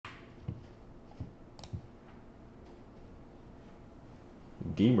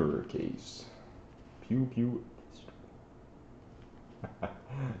gamer case. Pew pew.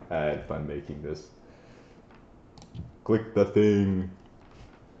 I had fun making this. Click the thing.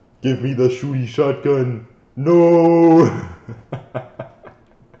 Give me the shooty shotgun. No!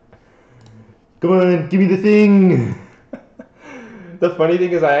 Come on, give me the thing! The funny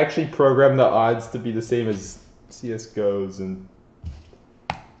thing is I actually programmed the odds to be the same as CSGO's, and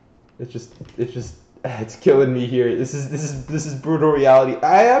it's killing me here. This is brutal reality.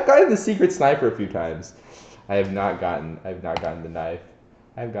 I have gotten the secret sniper a few times. I have not gotten the knife.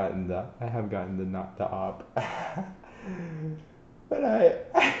 I have gotten the op. But I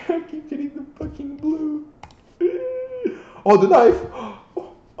keep getting the fucking blue. Oh, the knife! Oh!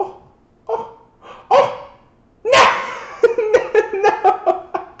 No! No!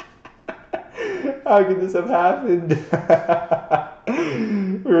 How could this have happened?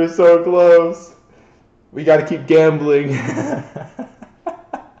 We were so close. We gotta keep gambling.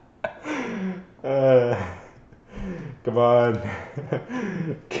 Come on.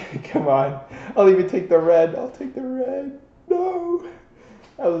 Come on. I'll even take the red. I'll take the red. No.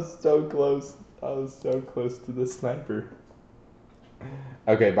 I was so close. I was so close to the sniper.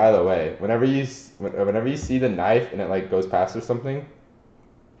 Okay, by the way, whenever you see the knife and it like goes past or something,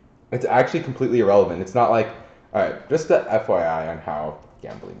 it's actually completely irrelevant. It's not like, all right, just a FYI on how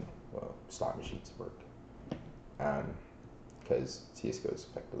gambling slot machines work. Because CSGO is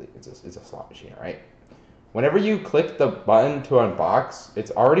effectively, it's a slot machine, right? Whenever you click the button to unbox,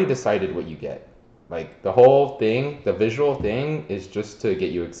 it's already decided what you get. Like the whole thing, the visual thing is just to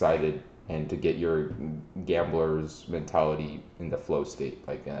get you excited and to get your gambler's mentality in the flow state.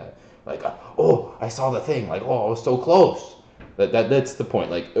 Oh, I saw the thing. Like, oh, I was so close. That's the point.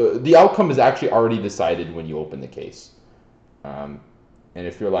 Like the outcome is actually already decided when you open the case. And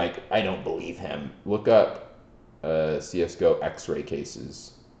if you're like, I don't believe him, look up CSGO X-ray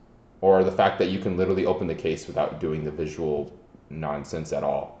cases. Or the fact that you can literally open the case without doing the visual nonsense at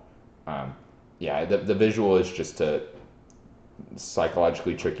all. Yeah, the visual is just to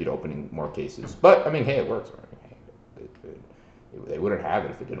psychologically trick you to opening more cases. But, I mean, hey, it works. They wouldn't have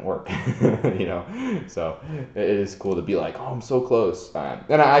it if it didn't work, you know? So it is cool to be like, oh, I'm so close.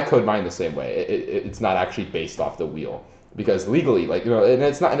 And I code mine the same way. It's not actually based off the wheel. Because legally, like, you know, and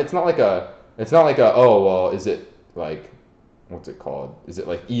it's not like a, oh, well, is it, like, what's it called? Is it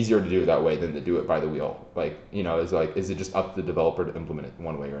like easier to do it that way than to do it by the wheel? Like, you know, is it just up to the developer to implement it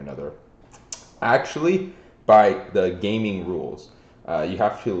one way or another? Actually, by the gaming rules, you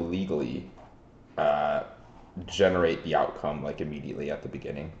have to legally generate the outcome like immediately at the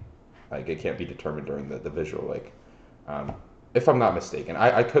beginning. Like it can't be determined during the visual. Like, if I'm not mistaken,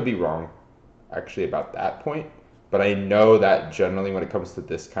 I could be wrong actually about that point, but I know that generally when it comes to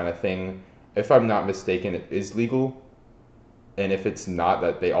this kind of thing, if I'm not mistaken, it is legal. And if it's not,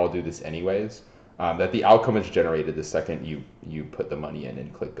 that they all do this anyways, that the outcome is generated the second you put the money in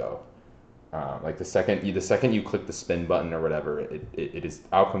and click go. Like the second you click the spin button or whatever, it is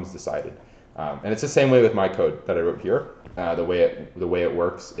outcomes decided. And it's the same way with my code that I wrote here. The way it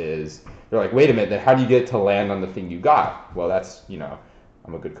works is you're like, wait a minute, then how do you get it to land on the thing you got? Well, that's, you know,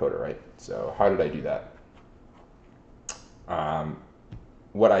 I'm a good coder, right? So how did I do that?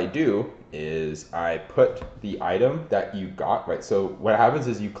 What I do is I put the item that you got, right? So what happens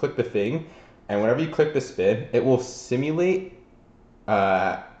is you click the thing, and whenever you click the spin, it will simulate,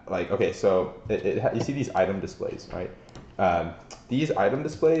 okay, so you see these item displays, right? These item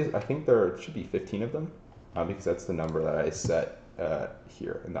displays, I think there should be 15 of them, because that's the number that I set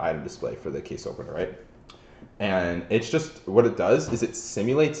here in the item display for the case opener, right? And it's just, what it does is it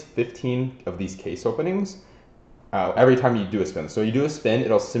simulates 15 of these case openings every time you do a spin. So you do a spin,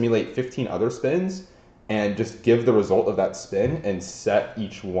 it'll simulate 15 other spins and just give the result of that spin and set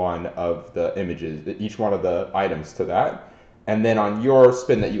each one of the images, each one of the items to that. And then on your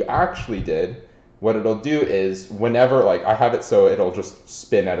spin that you actually did, what it'll do is whenever, like I have it so it'll just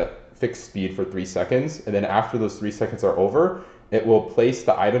spin at a fixed speed for 3 seconds. And then after those 3 seconds are over, it will place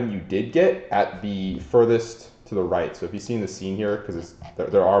the item you did get at the furthest to the right. So if you've seen the scene here, because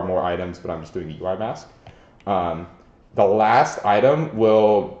there are more items, but I'm just doing the UI mask. The last item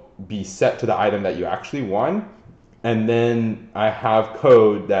will be set to the item that you actually won, and then I have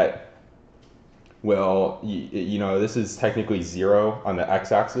code that will, you know, this is technically 0 on the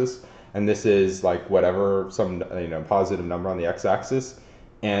x-axis, and this is like whatever, some, you know, positive number on the x-axis,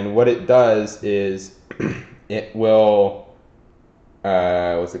 and what it does is it will,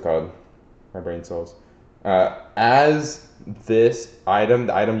 what's it called? My brain cells. As this item,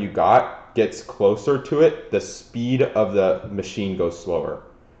 the item you got, gets closer to it, the speed of the machine goes slower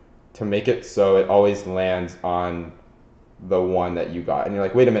to make it so it always lands on the one that you got. And you're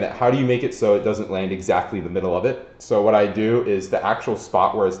like, wait a minute, how do you make it so it doesn't land exactly in the middle of it? So what I do is the actual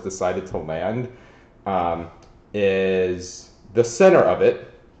spot where it's decided to land um, is the center of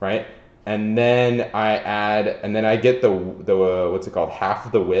it, right? And then I get the what's it called,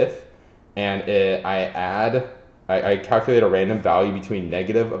 half the width, and I calculate a random value between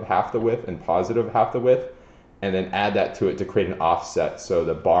negative of half the width and positive of half the width, and then add that to it to create an offset so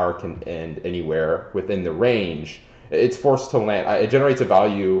the bar can end anywhere within the range. It's forced to land. It generates a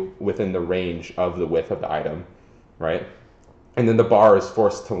value within the range of the width of the item, right? And then the bar is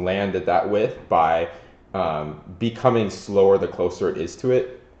forced to land at that width by becoming slower the closer it is to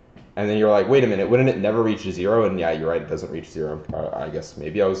it. And then you're like, wait a minute, wouldn't it never reach zero? And yeah, you're right, it doesn't reach zero. I guess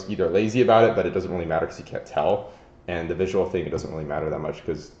maybe I was either lazy about it, but it doesn't really matter because you can't tell. And the visual thing, it doesn't really matter that much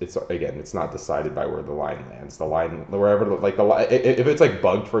because it's not decided by where the line lands. The line, wherever, like if it's like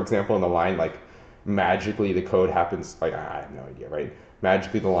bugged, for example, in the line, like magically the code happens, like I have no idea, right?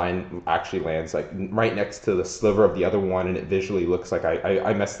 Magically the line actually lands like right next to the sliver of the other one, and it visually looks like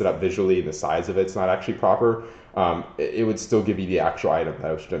I messed it up visually, and the size of it's not actually proper. It would still give you the actual item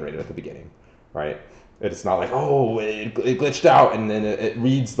that was generated at the beginning, right? It's not like, oh, it glitched out, and then it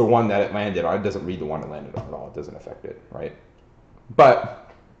reads the one that it landed on. It doesn't read the one it landed on at all. It doesn't affect it, right?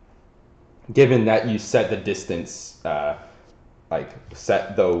 But given that you set the distance, like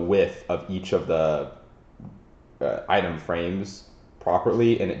set the width of each of the item frames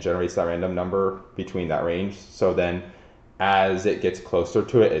properly, and it generates that random number between that range. So then as it gets closer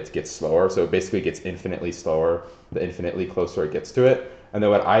to it, it gets slower. So it basically gets infinitely slower the infinitely closer it gets to it. And then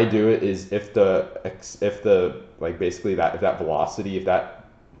what I do is if the like basically that if that velocity, if that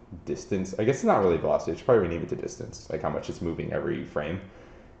distance, I guess it's not really velocity, I should probably rename it to distance, like how much it's moving every frame.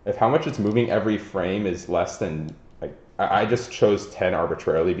 If how much it's moving every frame is less than, like I just chose 10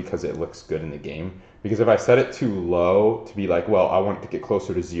 arbitrarily because it looks good in the game. Because if I set it too low to be like, well, I want it to get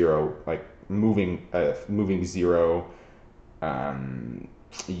closer to zero, like moving zero. I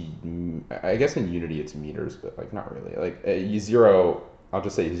guess in Unity it's meters, but like not really. Like zero, I'll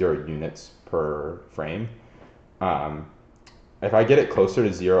just say 0 units per frame. Um, if I get it closer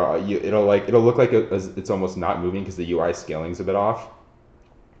to zero, it'll look like it's almost not moving because the UI scaling is a bit off.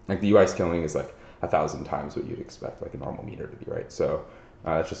 Like the UI scaling is like 1,000 times what you'd expect like a normal meter to be, right? So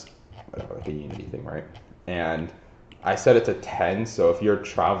it's just like a Unity thing, right? And I set it to 10. So if you're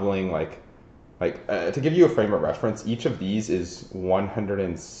traveling to give you a frame of reference, each of these is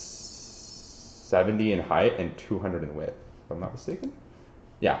 170 in height and 200 in width, if I'm not mistaken.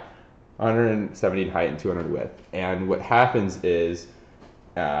 Yeah, 170 in height and 200 width. And what happens is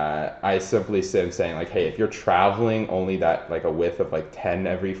I simply am saying like, hey, if you're traveling only that like a width of like 10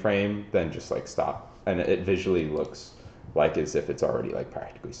 every frame, then just like stop. And it visually looks like as if it's already like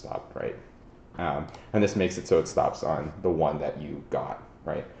practically stopped, right? And this makes it so it stops on the one that you got,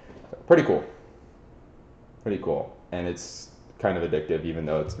 right? So, pretty cool. Pretty cool. And it's kind of addictive, even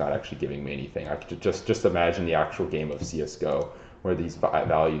though it's not actually giving me anything. I could just imagine the actual game of CSGO where these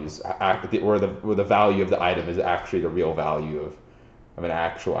values where the value of the item is actually the real value of an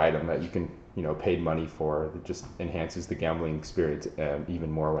actual item that you can paid money for. It just enhances the gambling experience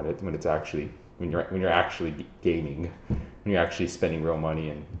even more when it's actually when you're actually gaming, when you're actually spending real money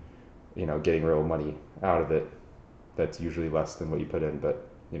and getting real money out of it. That's usually less than what you put in, but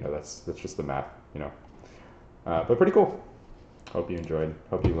that's just the math. But pretty cool. Hope you enjoyed.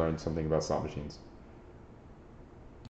 Hope you learned something about slot machines.